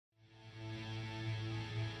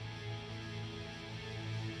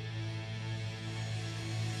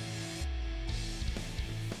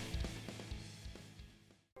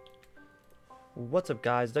What's up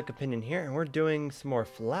guys, Duck Opinion here, and we're doing some more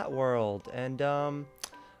Flat World, and a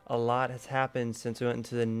lot has happened since we went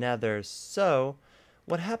into the Nether. So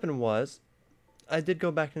what happened was, I did go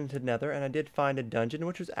back into the Nether, and I did find a dungeon,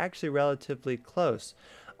 which was actually relatively close.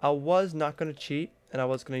 I was not going to cheat, and I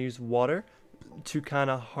was going to use water to kind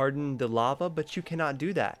of harden the lava, but you cannot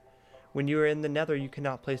do that. When you are in the Nether, you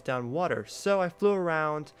cannot place down water. So I flew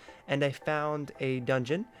around, and I found a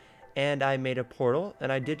dungeon, and I made a portal,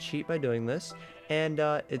 and I did cheat by doing this, and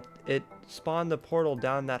it spawned the portal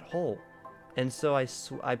down that hole. And so I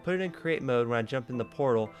put it in create mode when I jumped in the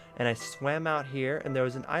portal, and I swam out here, and there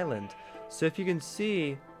was an island. So if you can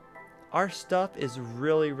see, our stuff is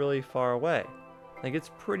really far away. Like,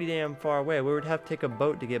 it's pretty damn far away. We would have to take a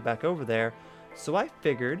boat to get back over there. So I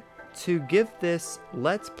figured to give this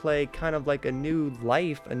Let's Play kind of like a new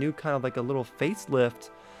life, a new kind of like a little facelift,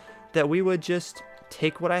 that we would just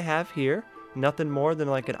take what I have here, nothing more than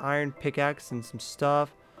like an iron pickaxe and some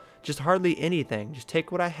stuff, just hardly anything. Just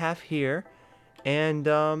take what I have here and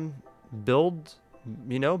build,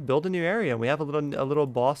 build a new area. We have a little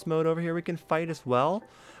boss mode over here we can fight as well.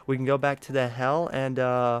 We can go back to the hell and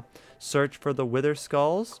search for the wither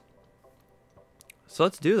skulls. So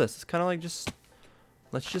let's do this. It's kind of like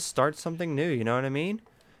let's just start something new, you know what I mean?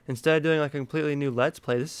 Instead of doing like a completely new Let's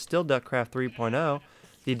Play, this is still Duckcraft 3.0.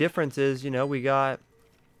 The difference is, we're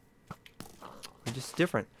just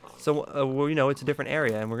different. So, it's a different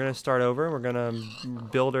area, and we're going to start over, and we're going to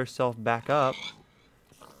build ourselves back up.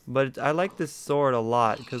 But I like this sword a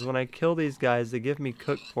lot, because when I kill these guys, they give me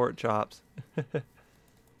cooked pork chops.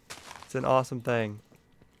 It's an awesome thing.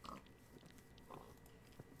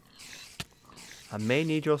 I may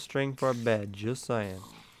need your string for a bed, just saying.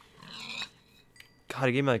 God,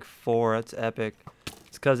 it gave me like 4. That's epic.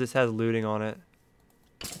 It's because this has looting on it.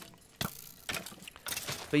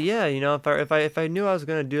 But yeah, if I knew I was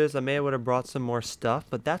gonna do this, I may would have brought some more stuff.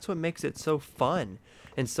 But that's what makes it so fun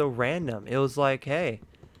and so random. It was like, hey,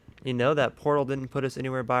 that portal didn't put us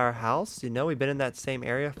anywhere by our house. We've been in that same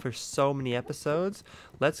area for so many episodes.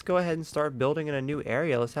 Let's go ahead and start building in a new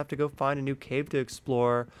area. Let's have to go find a new cave to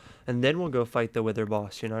explore, and then we'll go fight the wither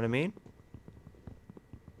boss. You know what I mean?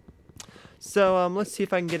 So let's see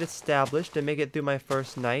if I can get established and make it through my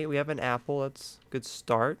first night. We have an apple. That's a good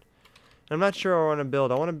start. I'm not sure what I want to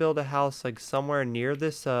build. I want to build a house like somewhere near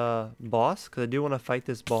this boss, because I do want to fight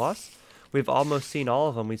this boss. We've almost seen all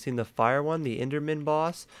of them. We've seen the fire one, the Enderman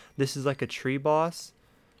boss. This is like a tree boss.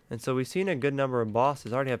 And so we've seen a good number of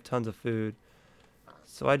bosses. I already have tons of food.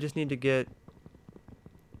 So I just need to get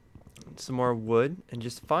some more wood and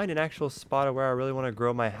just find an actual spot of where I really want to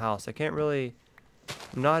grow my house. I'm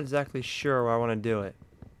not exactly sure where I want to do it.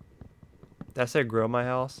 Did I say grow my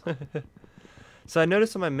house? So I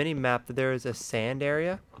noticed on my mini map that there is a sand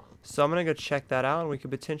area. So I'm going to go check that out, and we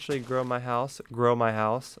could potentially grow my house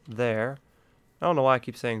there. I don't know why I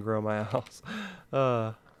keep saying grow my house.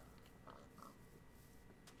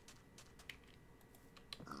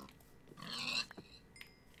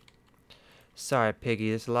 Sorry, Piggy.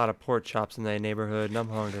 There's a lot of pork chops in that neighborhood, and I'm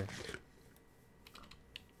hungry.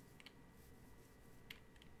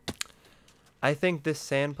 I think this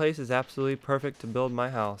sand place is absolutely perfect to build my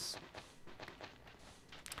house.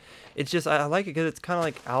 It's just, I like it because it's kind of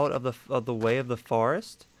like out of the way of the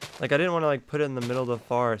forest. Like, I didn't want to like put it in the middle of the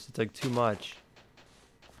forest. It's like too much.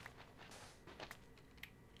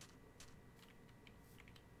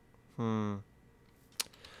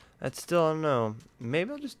 That's still, I don't know. Maybe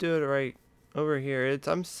I'll just do it right over here.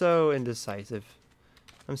 I'm so indecisive.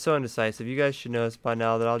 You guys should know this by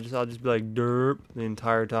now that I'll just be like derp the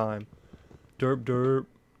entire time. Derp.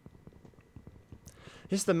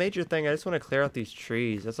 Just the major thing, I just want to clear out these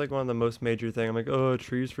trees. That's like one of the most major things. I'm like, oh,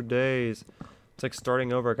 trees for days. It's like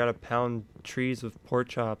starting over. I gotta pound trees with pork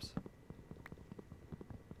chops.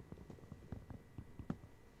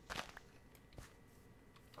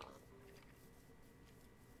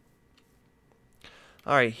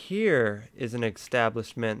 Alright, here is an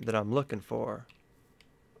establishment that I'm looking for.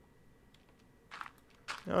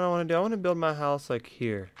 You know what I want to do? I want to build my house like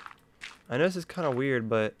here. I know this is kind of weird,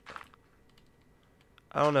 but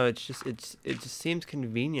I don't know, it just seems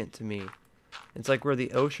convenient to me. It's like where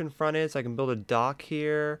the ocean front is. I can build a dock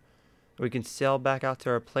here. We can sail back out to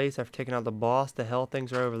our place after taking out the boss. The hell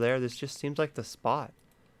things are over there. This just seems like the spot.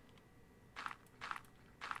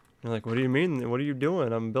 You're like, what do you mean? What are you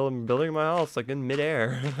doing? I'm building my house like in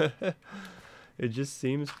midair. It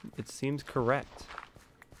seems correct.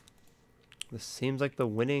 This seems like the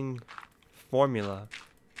winning formula.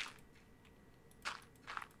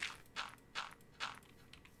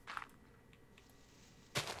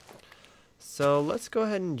 so let's go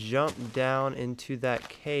ahead and jump down into that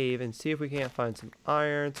cave and see if we can't find some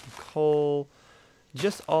iron, some coal,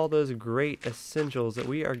 just all those great essentials that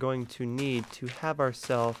we are going to need to have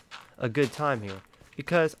ourselves a good time here.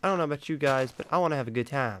 Because I don't know about you guys, but I want to have a good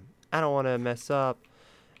time. I don't want to mess up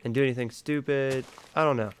and do anything stupid. I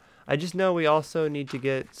don't know. I just know we also need to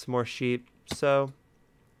get some more sheep, so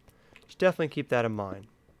should definitely keep that in mind.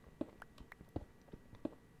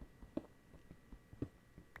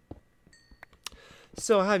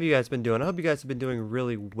 So how have you guys been doing? I hope you guys have been doing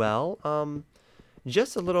really well.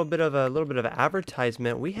 Just a little bit of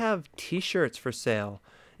advertisement. We have t-shirts for sale.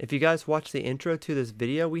 If you guys watch the intro to this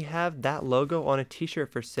video, we have that logo on a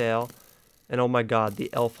t-shirt for sale. And oh my god, the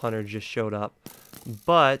elf hunter just showed up.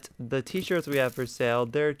 But the t-shirts we have for sale,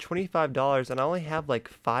 they're $25 and I only have like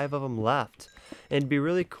 5 of them left. And it'd be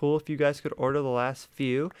really cool if you guys could order the last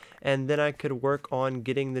few, and then I could work on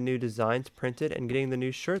getting the new designs printed and getting the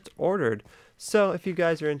new shirts ordered. So if you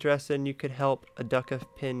guys are interested and you could help a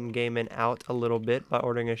Duckcraft Gaming out a little bit by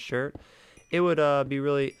ordering a shirt, it would be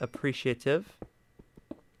really appreciative.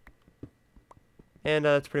 And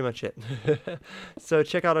that's pretty much it. So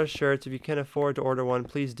check out our shirts. If you can afford to order one,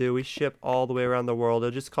 please do. We ship all the way around the world.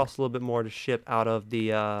 It'll just cost a little bit more to ship out of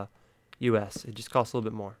the US. It just costs a little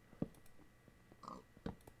bit more.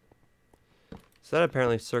 So that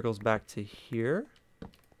apparently circles back to here.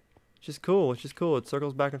 Which is cool, It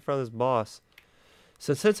circles back in front of this boss.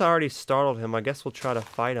 So since I already startled him, I guess we'll try to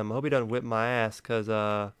fight him. I hope he doesn't whip my ass, because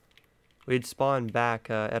we'd spawn back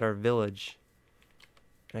at our village.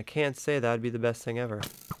 And I can't say that would be the best thing ever.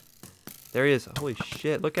 There he is. Holy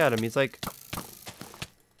shit, look at him. He's like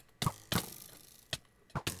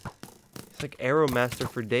Arrow Master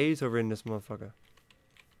for days over in this motherfucker.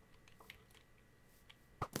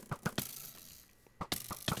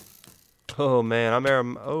 Oh man, I'm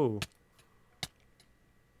Arrow. Oh.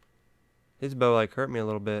 His bow like hurt me a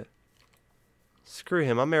little bit. Screw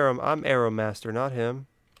him. I'm Arrow Master, not him.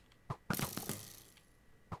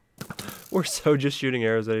 We're so just shooting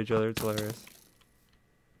arrows at each other. It's hilarious.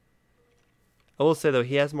 I will say though,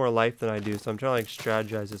 he has more life than I do, so I'm trying to like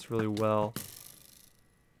strategize this really well.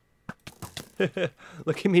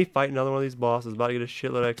 Look at me fighting another one of these bosses, about to get a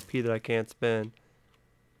shitload of XP that I can't spend.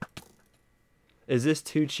 Is this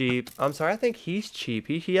too cheap? I'm sorry, I think he's cheap.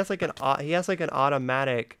 He has like an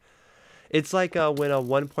automatic. It's like when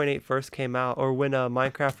 1.8 first came out, or when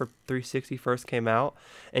Minecraft for 360 first came out,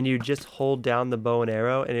 and you just hold down the bow and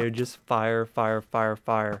arrow, and it would just fire, fire, fire,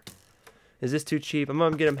 fire. Is this too cheap? I'm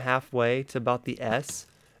gonna get him halfway to about the S,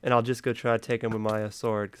 and I'll just go try to take him with my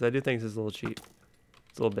sword, because I do think this is a little cheap.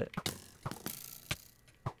 It's a little bit.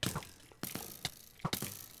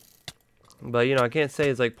 But, you know, I can't say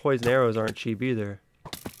it's like poison arrows aren't cheap either.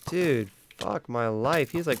 Dude, fuck my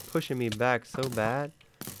life. He's like pushing me back so bad.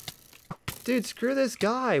 Dude, screw this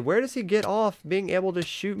guy. Where does he get off being able to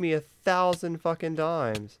shoot me 1,000 fucking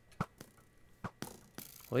times?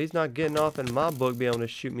 Well, he's not getting off in my book being able to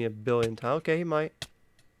shoot me 1,000,000,000 times. Okay, he might.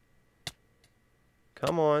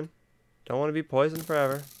 Come on. Don't want to be poisoned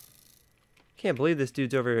forever. Can't believe this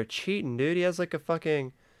dude's over here cheating, dude. He has like a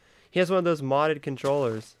fucking... He has one of those modded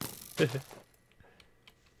controllers.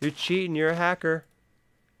 You're cheating, you're a hacker.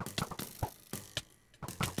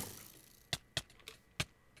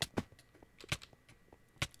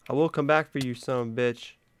 I will come back for you, son of a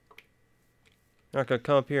bitch. You're not gonna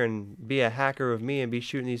come up here and be a hacker with me and be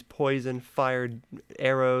shooting these poison fired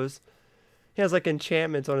arrows. He has like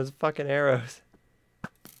enchantments on his fucking arrows.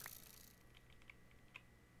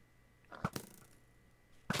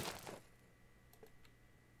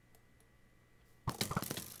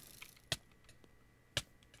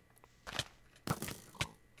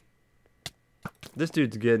 This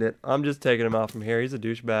dude's getting it. I'm just taking him out from here. He's a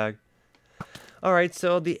douchebag. Alright,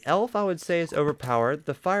 so the elf I would say is overpowered.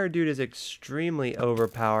 The fire dude is extremely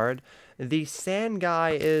overpowered. The sand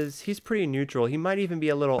guy he's pretty neutral. He might even be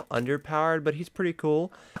a little underpowered, but he's pretty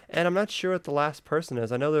cool. And I'm not sure what the last person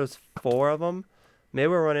is. I know there's 4 of them. Maybe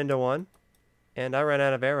we'll run into one. And I ran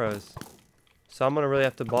out of arrows. So I'm going to really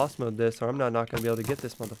have to boss mode this, or I'm not going to be able to get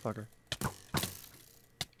this motherfucker.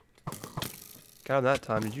 Got him that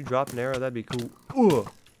time. Did you drop an arrow? That'd be cool.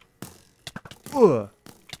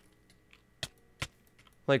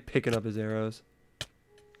 Like picking up his arrows.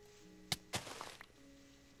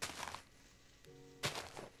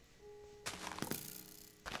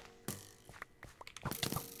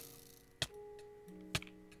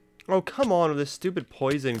 Oh, come on with this stupid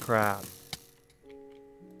poison crap.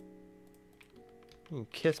 You can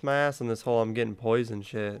kiss my ass in this hole. I'm getting poison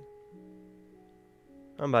shit.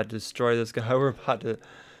 I'm about to destroy this guy. We're about to...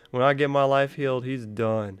 When I get my life healed, he's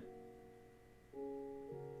done.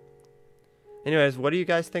 Anyways, what do you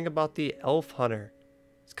guys think about the elf hunter?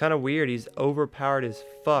 It's kind of weird. He's overpowered as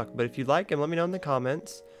fuck. But if you like him, let me know in the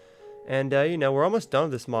comments. And, you know, we're almost done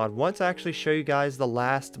with this mod. Once I actually show you guys the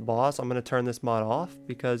last boss, I'm going to turn this mod off.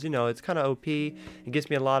 Because, you know, it's kind of OP. It gives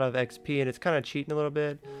me a lot of XP. And it's kind of cheating a little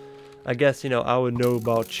bit. I guess, you know, I would know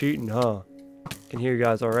about cheating, huh? Can hear you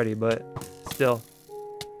guys already, but still.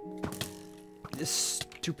 This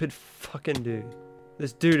stupid fucking dude.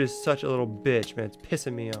 This dude is such a little bitch, man. It's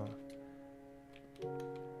pissing me off.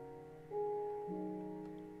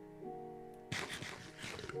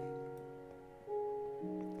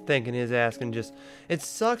 Thinking his ass can just... It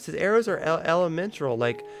sucks. His arrows are elemental.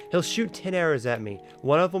 Like, he'll shoot 10 arrows at me.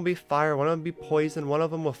 One of them will be fire. One of them will be poison. One of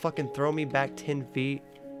them will fucking throw me back 10 feet.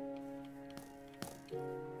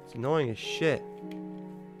 It's annoying as shit.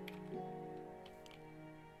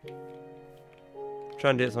 I'm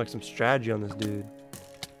trying to get some strategy on this dude.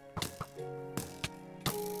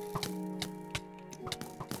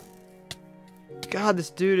 God, this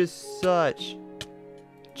dude is such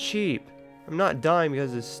cheap. I'm not dying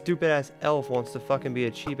because this stupid ass elf wants to fucking be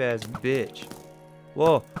a cheap ass bitch.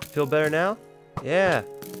 Whoa, feel better now? Yeah.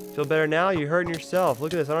 Feel better now? You're hurting yourself.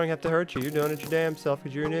 Look at this. I don't even have to hurt you. You're doing it your damn self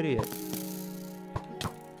because you're an idiot.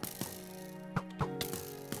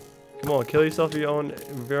 Come on, kill yourself with your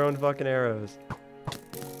own fucking arrows.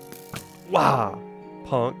 Wow,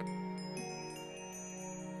 punk.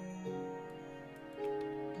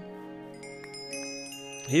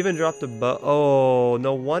 He even dropped a bow. Oh,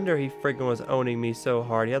 no wonder he freaking was owning me so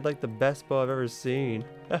hard. He had like the best bow I've ever seen.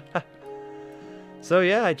 So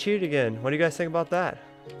yeah, I cheated again. What do you guys think about that?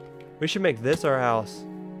 We should make this our house.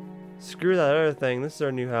 Screw that other thing. This is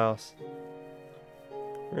our new house.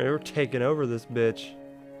 We're taking over this bitch.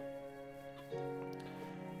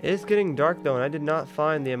 It is getting dark though, and I did not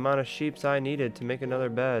find the amount of sheeps I needed to make another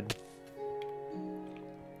bed.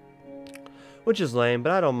 Which is lame,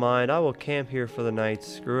 but I don't mind. I will camp here for the night.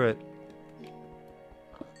 Screw it.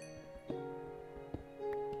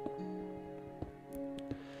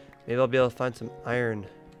 Maybe I'll be able to find some iron.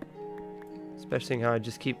 Especially how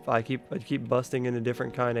I keep busting into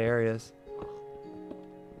different kind of areas.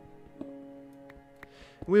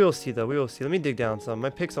 We will see though. We will see. Let me dig down some.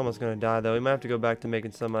 My pick's almost gonna die though. We might have to go back to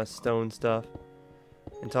making some stone stuff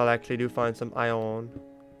until I actually do find some iron.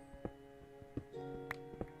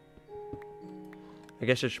 I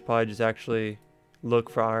guess I should probably just actually look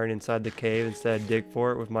for iron inside the cave instead of dig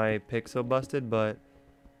for it with my pick so busted, but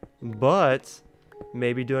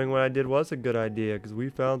maybe doing what I did was a good idea because we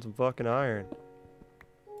found some fucking iron.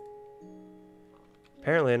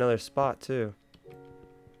 Apparently another spot too.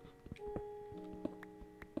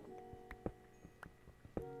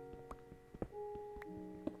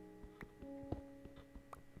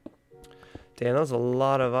 Damn, that was a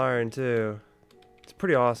lot of iron too. It's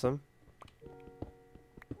pretty awesome.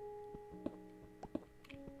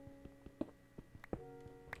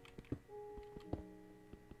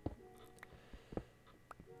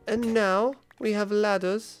 And now we have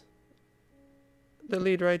ladders that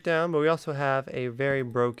lead right down, but we also have a very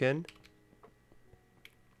broken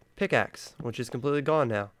pickaxe, which is completely gone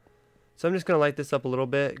now. So I'm just going to light this up a little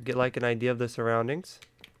bit, get like an idea of the surroundings.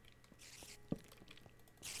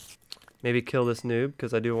 Maybe kill this noob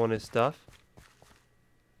because I do want his stuff.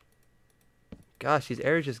 Gosh, these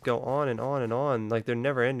areas just go on and on and on, like they're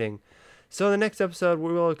never ending. So in the next episode,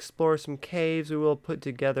 we will explore some caves. We will put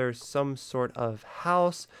together some sort of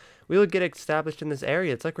house. We will get established in this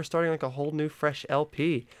area. It's like we're starting like a whole new fresh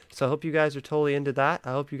LP. So I hope you guys are totally into that.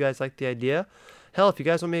 I hope you guys like the idea. Hell, if you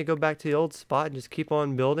guys want me to go back to the old spot and just keep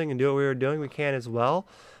on building and do what we were doing, we can as well.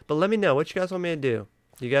 But let me know what you guys want me to do.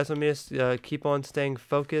 You guys want me to keep on staying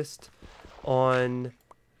focused on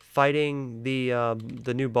fighting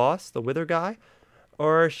the new boss, the Wither guy?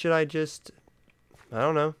 Or should I just, I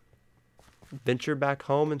don't know, venture back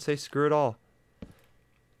home and say screw it all?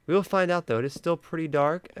 We will find out though. It is still pretty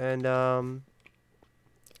dark, and I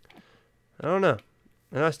don't know.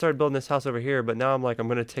 I know I started building this house over here, but now I'm like, I'm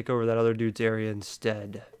gonna take over that other dude's area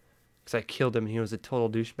instead, because I killed him and he was a total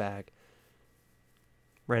douchebag.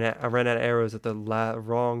 I ran out of arrows at the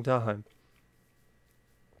wrong time.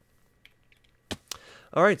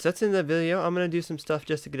 Alright, so that's the end of the video. I'm going to do some stuff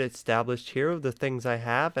just to get established here of the things I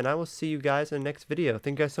have, and I will see you guys in the next video.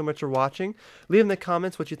 Thank you guys so much for watching. Leave in the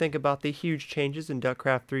comments what you think about the huge changes in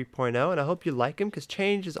Duckcraft 3.0, and I hope you like them, because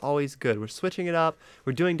change is always good. We're switching it up.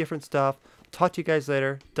 We're doing different stuff. Talk to you guys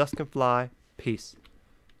later. Dust can fly. Peace.